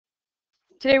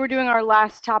Today we're doing our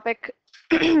last topic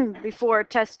before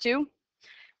test 2.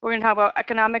 We're going to talk about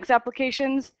economics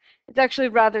applications. It's actually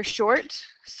rather short,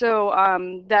 so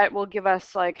that will give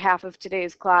us like half of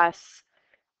today's class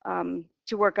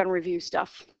to work on review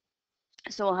stuff.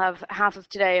 So we'll have half of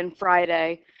today and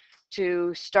Friday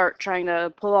to start trying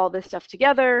to pull all this stuff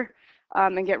together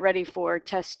and get ready for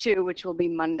test 2, which will be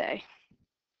Monday.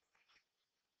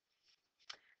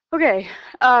 Okay,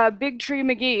 Big Tree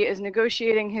McGee is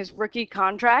negotiating his rookie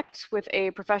contract with a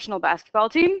professional basketball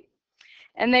team,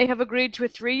 and they have agreed to a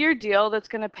 3-year deal that's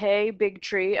going to pay Big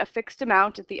Tree a fixed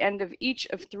amount at the end of each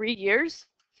of 3 years,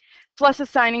 plus a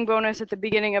signing bonus at the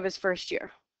beginning of his first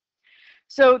year.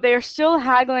 So they are still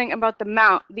haggling about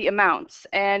the amounts,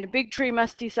 and Big Tree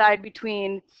must decide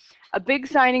between a big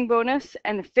signing bonus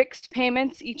and fixed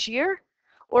payments each year,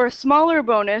 or a smaller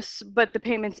bonus, but the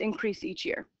payments increase each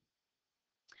year.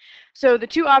 So the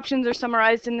two options are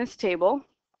summarized in this table.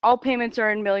 All payments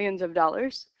are in millions of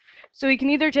dollars. So he can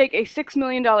either take a $6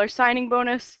 million signing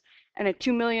bonus and a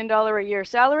 $2 million a year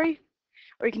salary,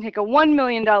 or he can take a $1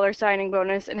 million signing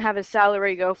bonus and have his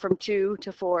salary go from 2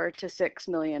 to 4 to 6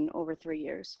 million over 3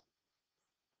 years.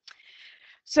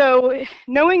 So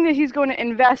knowing that he's going to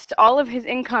invest all of his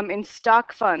income in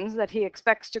stock funds that he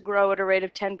expects to grow at a rate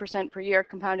of 10% per year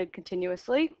compounded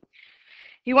continuously,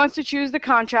 he wants to choose the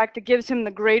contract that gives him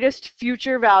the greatest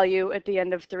future value at the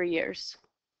end of 3 years.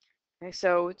 Okay,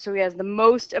 so he has the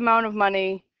most amount of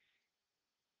money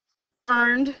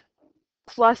earned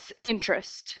plus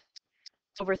interest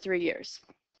over 3 years.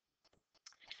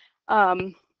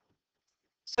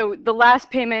 So the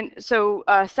last payment,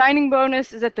 signing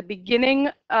bonus is at the beginning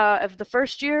of the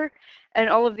first year, and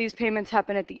all of these payments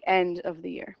happen at the end of the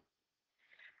year.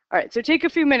 All right, so take a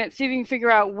few minutes, see if you can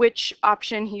figure out which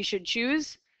option he should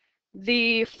choose.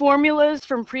 The formulas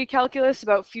from pre-calculus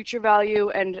about future value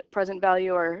and present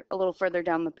value are a little further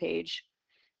down the page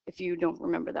if you don't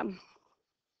remember them.